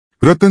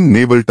Ratan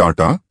Naval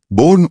Tata,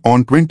 born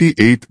on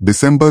 28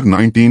 December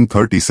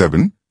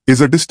 1937, is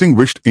a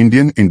distinguished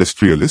Indian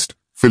industrialist,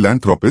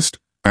 philanthropist,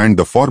 and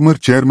the former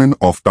chairman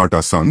of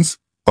Tata Sons,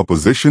 a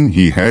position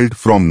he held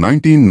from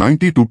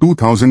 1990 to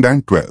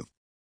 2012.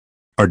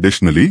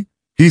 Additionally,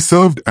 he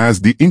served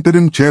as the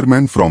interim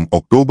chairman from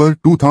October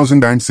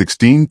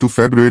 2016 to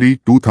February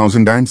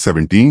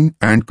 2017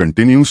 and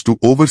continues to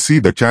oversee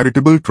the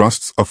charitable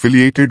trusts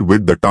affiliated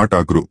with the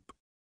Tata Group.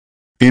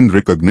 In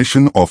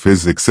recognition of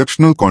his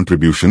exceptional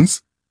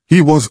contributions, he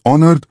was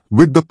honored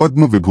with the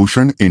Padma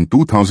Vibhushan in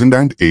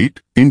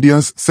 2008,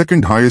 India's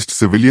second highest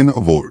civilian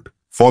award,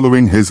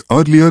 following his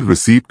earlier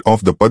receipt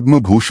of the Padma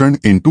Bhushan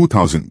in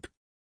 2000.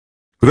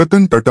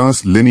 Ratan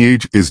Tata's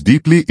lineage is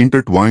deeply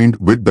intertwined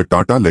with the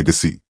Tata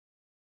legacy.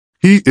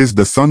 He is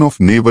the son of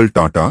Naval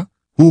Tata,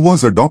 who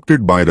was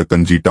adopted by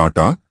Ratanji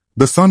Tata,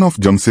 the son of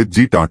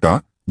Jamsetji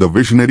Tata, the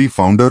visionary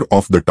founder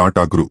of the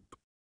Tata Group.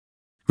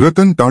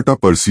 Ratan Tata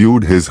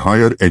pursued his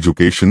higher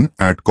education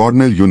at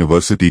Cornell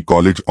University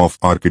College of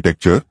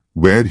Architecture,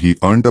 where he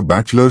earned a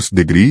bachelor's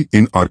degree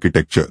in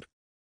architecture.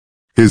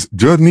 His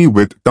journey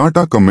with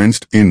Tata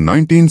commenced in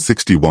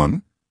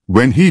 1961,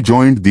 when he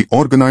joined the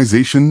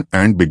organization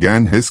and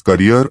began his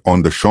career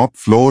on the shop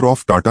floor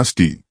of Tata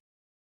Steel.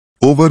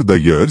 Over the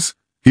years,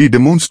 he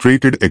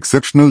demonstrated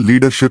exceptional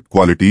leadership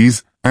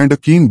qualities and a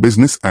keen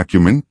business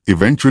acumen,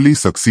 eventually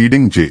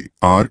succeeding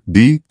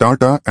J.R.D.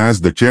 Tata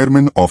as the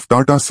chairman of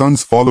Tata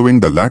Sons following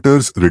the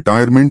latter's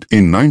retirement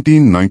in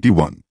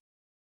 1991.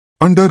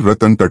 Under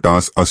Ratan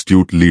Tata's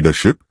astute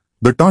leadership,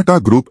 the Tata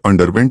Group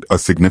underwent a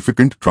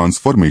significant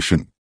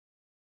transformation.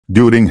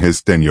 During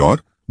his tenure,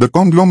 the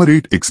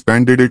conglomerate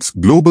expanded its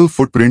global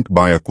footprint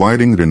by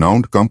acquiring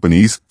renowned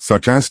companies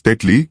such as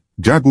Tetley,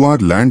 Jaguar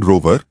Land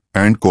Rover,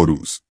 and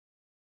Corus.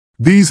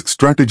 These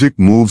strategic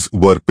moves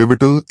were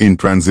pivotal in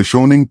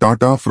transitioning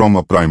Tata from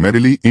a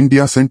primarily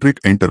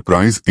India-centric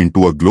enterprise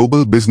into a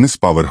global business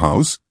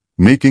powerhouse,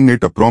 making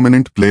it a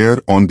prominent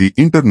player on the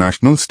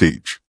international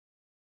stage.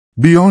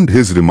 Beyond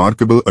his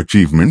remarkable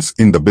achievements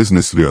in the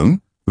business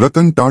realm,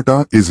 Ratan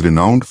Tata is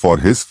renowned for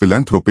his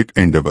philanthropic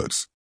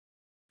endeavors.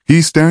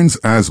 He stands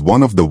as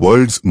one of the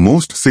world's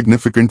most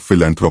significant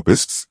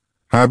philanthropists,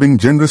 having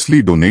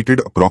generously donated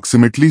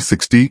approximately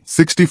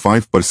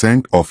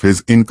 60–65% of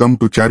his income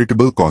to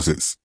charitable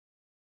causes.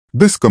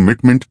 This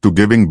commitment to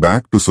giving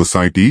back to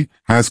society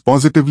has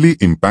positively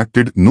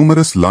impacted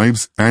numerous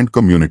lives and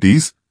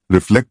communities,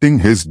 reflecting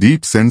his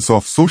deep sense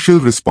of social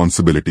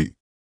responsibility.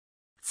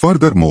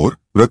 Furthermore,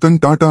 Ratan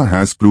Tata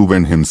has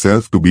proven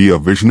himself to be a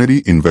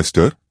visionary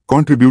investor,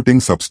 contributing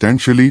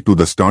substantially to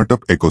the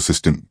startup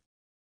ecosystem.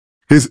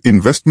 His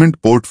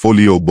investment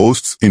portfolio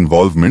boasts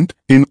involvement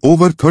in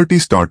over 30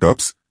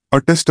 startups, a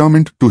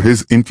testament to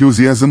his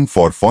enthusiasm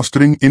for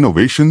fostering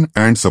innovation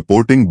and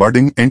supporting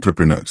budding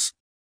entrepreneurs.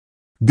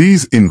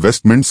 These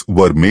investments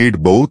were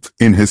made both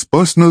in his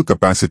personal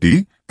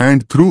capacity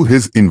and through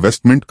his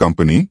investment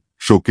company,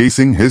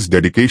 showcasing his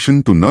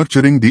dedication to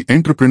nurturing the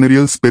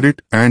entrepreneurial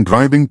spirit and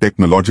driving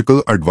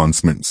technological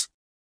advancements.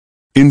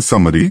 In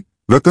summary,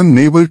 Ratan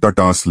Naval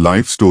Tata's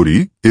life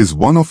story is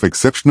one of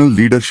exceptional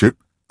leadership,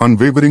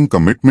 unwavering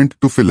commitment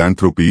to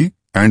philanthropy,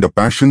 and a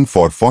passion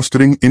for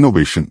fostering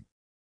innovation.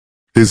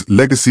 His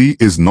legacy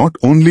is not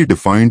only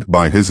defined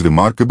by his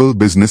remarkable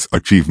business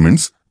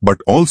achievements, but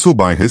also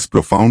by his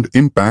profound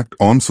impact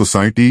on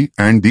society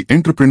and the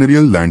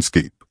entrepreneurial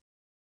landscape.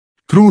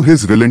 Through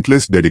his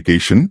relentless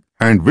dedication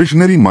and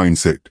visionary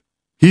mindset,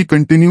 he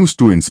continues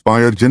to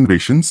inspire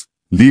generations,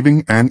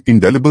 leaving an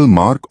indelible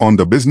mark on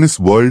the business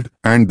world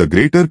and the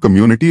greater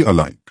community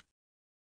alike.